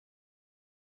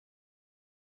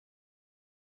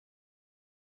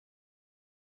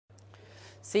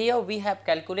See here we have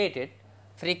calculated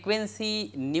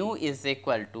frequency nu is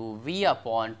equal to V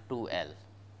upon 2L,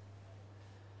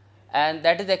 and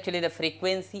that is actually the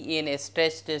frequency in a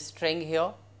stretched string here,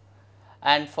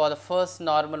 and for the first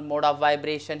normal mode of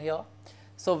vibration here.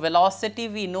 So, velocity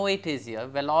we know it is here,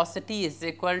 velocity is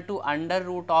equal to under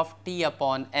root of t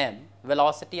upon m,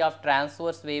 velocity of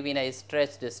transverse wave in a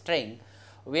stretched string,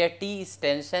 where t is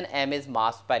tension, m is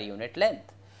mass per unit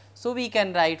length. So, we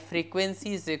can write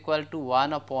frequency is equal to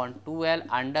 1 upon 2L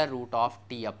under root of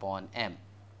t upon m.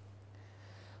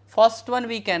 First one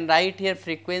we can write here,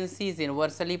 frequency is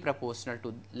inversely proportional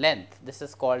to length. This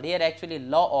is called here actually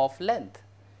law of length.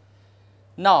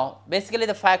 Now, basically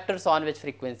the factors on which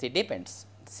frequency depends.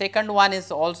 Second one is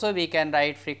also we can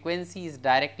write frequency is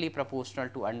directly proportional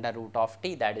to under root of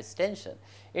t, that is tension.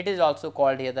 It is also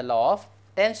called here the law of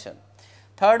tension.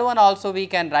 Third one also we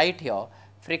can write here,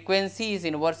 frequency is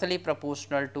inversely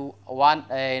proportional to 1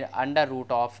 under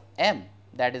root of m,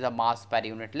 that is a mass per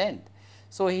unit length.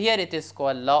 So, here it is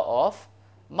called law of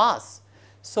mass.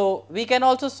 So, we can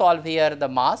also solve here the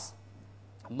mass.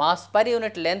 Mass per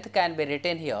unit length can be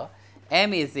written here,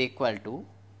 m is equal to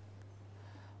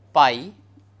pi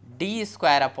d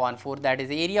square upon 4, that is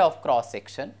area of cross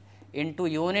section, into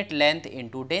unit length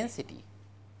into density.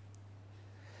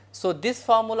 So, this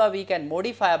formula we can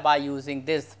modify by using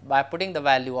this, by putting the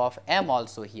value of m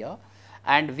also here,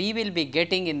 and we will be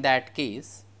getting in that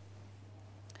case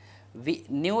V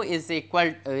nu is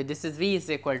equal, this is V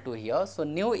is equal to here. So,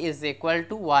 nu is equal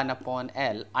to 1 upon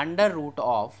L under root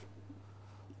of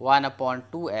 1 upon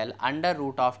 2L under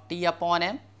root of t upon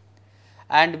m,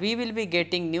 and we will be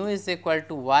getting nu is equal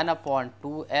to 1 upon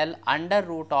 2L under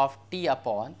root of t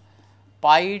upon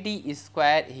pi d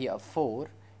square here 4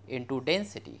 into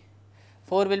density.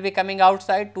 4 will be coming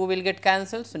outside, 2 will get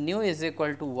cancelled. So, nu is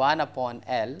equal to 1 upon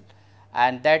L,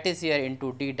 and that is here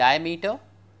into d diameter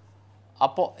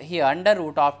upon here under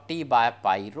root of t by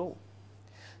pi rho.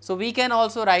 So, we can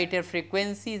also write here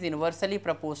frequency is inversely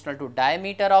proportional to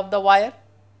diameter of the wire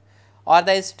or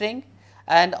the string,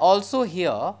 and also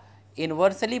here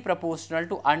inversely proportional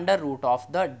to under root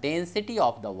of the density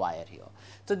of the wire here.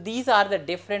 So, these are the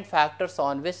different factors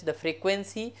on which the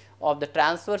frequency of the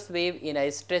transverse wave in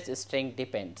a stretched string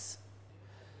depends.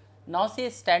 Now, see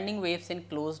standing waves in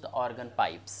closed organ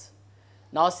pipes.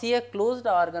 Now, see closed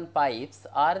organ pipes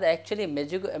are the actually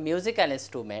musical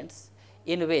instruments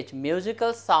in which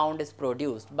musical sound is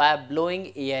produced by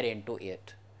blowing air into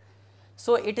it.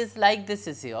 So, it is like this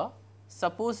is here.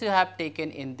 Suppose you have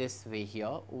taken in this way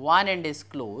here, one end is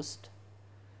closed.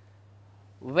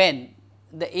 When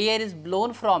the air is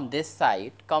blown from this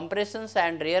side, compressions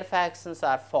and rarefactions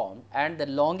are formed and the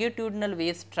longitudinal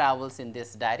waves travels in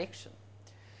this direction.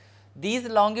 These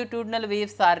longitudinal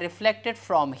waves are reflected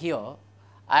from here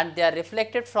and they are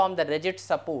reflected from the rigid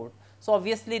support. So,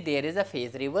 obviously, there is a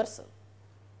phase reversal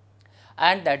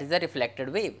and that is a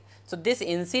reflected wave. So, this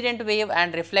incident wave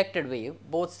and reflected wave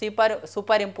both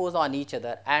superimpose on each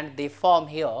other and they form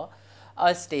here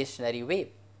a stationary wave.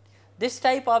 This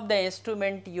type of the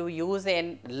instrument you use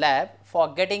in lab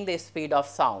for getting the speed of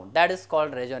sound, that is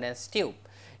called resonance tube.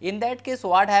 In that case,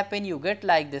 what happen, you get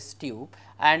like this tube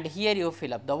and here you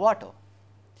fill up the water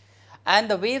and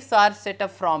the waves are set up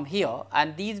from here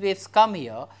and these waves come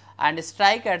here and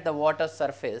strike at the water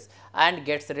surface and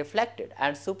gets reflected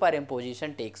and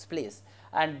superimposition takes place,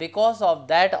 and because of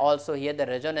that also here the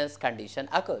resonance condition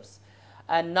occurs.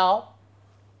 And now,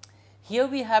 here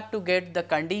we have to get the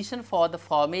condition for the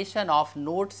formation of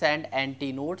nodes and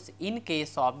antinodes in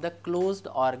case of the closed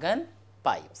organ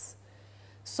pipes.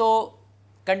 So,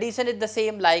 condition is the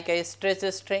same like a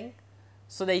stretched string.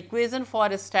 So, the equation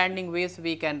for standing waves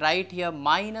we can write here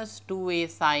minus 2a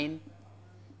sin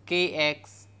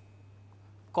kx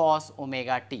cos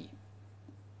omega t.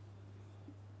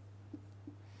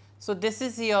 So, this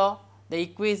is here the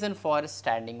equation for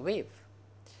standing wave.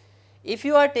 If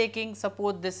you are taking,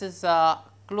 suppose this is a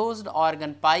closed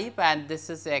organ pipe and this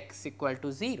is x equal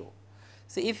to 0.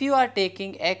 So, if you are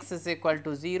taking x is equal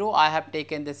to 0, I have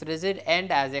taken this rigid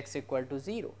end as x equal to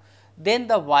 0, then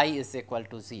the y is equal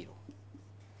to 0.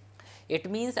 It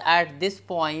means at this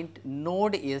point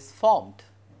node is formed,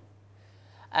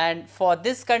 and for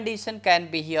this condition can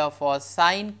be here for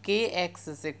sin kx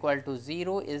is equal to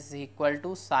 0 is equal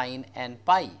to sin n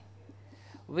pi,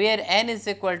 where n is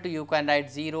equal to, you can write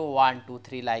 0, 1, 2,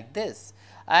 3 like this,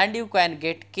 and you can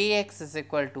get kx is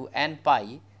equal to n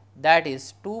pi, that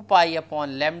is 2 pi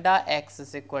upon lambda x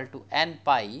is equal to n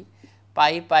pi,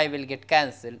 pi will get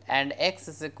cancelled and x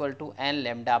is equal to n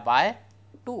lambda by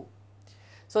 2.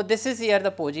 So, this is here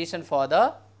the position for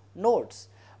the nodes,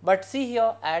 but see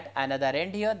here at another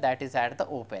end here, that is at the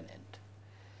open end.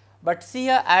 but see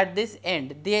here at this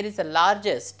end there is a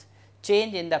largest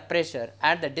change in the pressure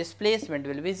and the displacement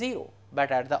will be 0,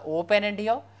 but at the open end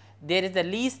here there is the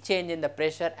least change in the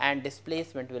pressure and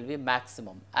displacement will be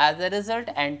maximum. As a result,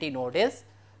 antinode is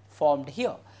formed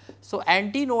here. So,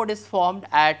 antinode is formed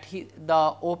at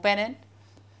the open end.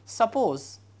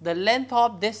 Suppose the length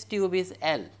of this tube is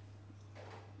L.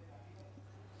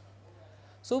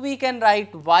 So, we can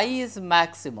write y is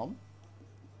maximum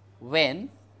when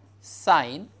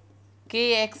sin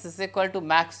kx is equal to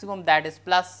maximum, that is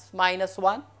plus minus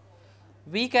 1.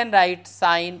 We can write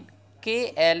sin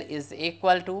kl is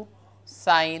equal to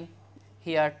sin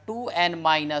here 2n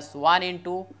minus 1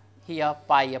 into here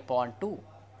pi upon 2,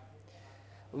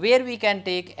 where we can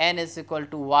take n is equal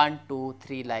to 1, 2,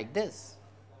 3 like this.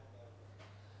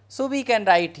 So, we can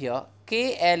write here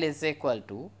kl is equal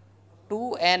to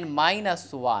 2n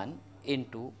minus 1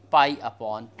 into pi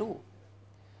upon 2.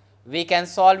 We can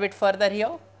solve it further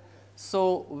here.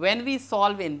 So, when we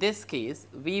solve in this case,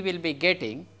 we will be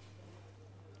getting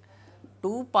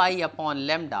 2 pi upon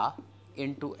lambda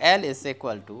into L is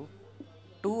equal to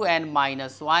 2n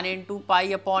minus 1 into pi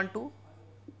upon 2.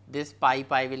 This pi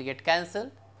will get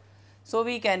cancelled. So,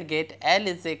 we can get L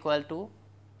is equal to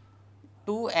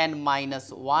 2n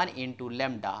minus 1 into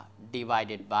lambda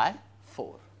divided by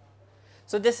 4.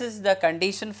 So, this is the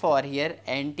condition for here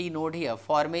antinode here,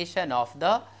 formation of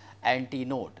the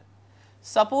antinode.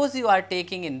 Suppose you are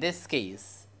taking in this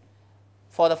case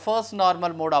for the first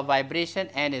normal mode of vibration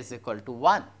n is equal to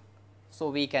 1. So,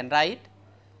 we can write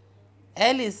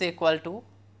L is equal to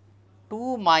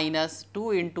 2 minus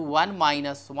 2 into 1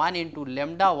 minus 1 into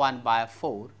lambda 1 by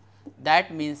 4,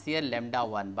 that means here lambda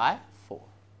 1 by 4.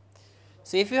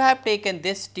 So, if you have taken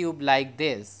this tube like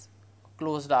this,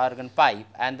 closed organ pipe,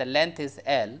 and the length is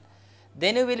L,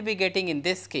 then you will be getting in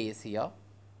this case here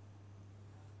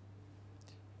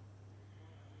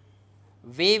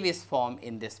wave is formed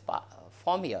in this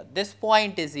form here. This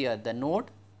point is here the node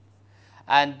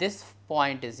and this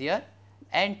point is here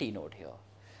antinode here,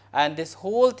 and this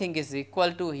whole thing is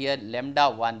equal to here lambda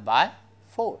 1 by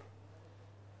 4.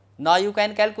 Now, you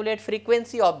can calculate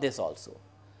frequency of this also.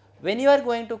 When you are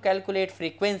going to calculate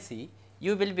frequency,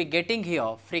 you will be getting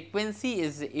here frequency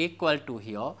is equal to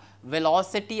here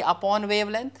velocity upon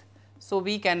wavelength. So,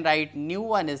 we can write nu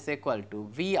 1 is equal to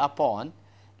v upon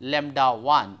lambda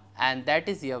 1, and that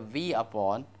is here v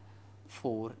upon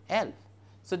 4 L.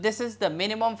 So, this is the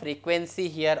minimum frequency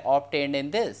here obtained in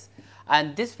this,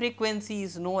 and this frequency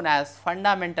is known as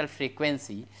fundamental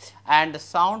frequency, and the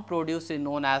sound produced is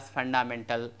known as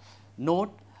fundamental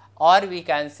note, or we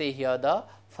can say here the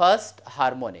first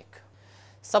harmonic.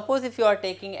 Suppose if you are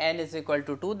taking n is equal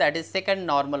to 2, that is second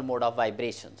normal mode of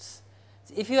vibrations.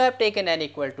 If you have taken n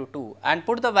equal to 2 and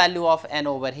put the value of n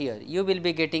over here, you will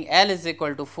be getting L is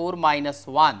equal to 4 minus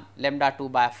 1 lambda 2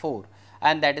 by 4,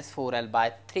 and that is 4 L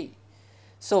by 3.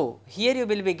 So, here you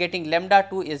will be getting lambda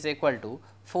 2 is equal to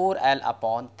 4 L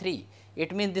upon 3.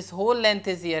 It means this whole length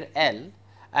is here L,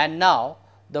 and now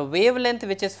the wavelength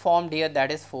which is formed here,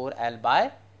 that is 4 L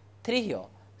by 3 here.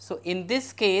 So, in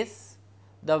this case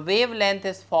the wavelength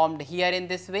is formed here in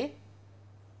this way,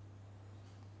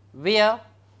 where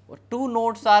two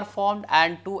nodes are formed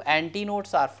and two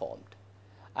antinodes are formed,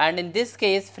 and in this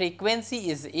case frequency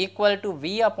is equal to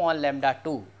v upon lambda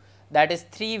 2, that is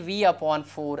 3 v upon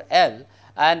 4 L,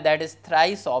 and that is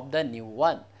thrice of the nu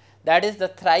 1, that is the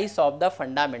thrice of the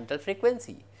fundamental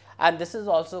frequency, and this is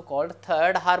also called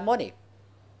third harmonic.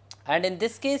 And in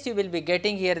this case you will be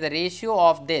getting here the ratio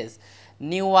of this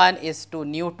nu 1 is to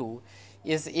nu 2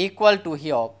 is equal to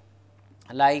here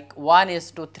like 1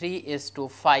 is to 3 is to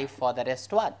 5 for the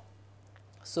rest one.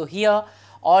 So, here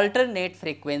alternate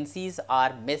frequencies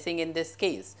are missing in this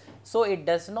case. So, it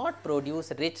does not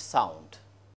produce rich sound.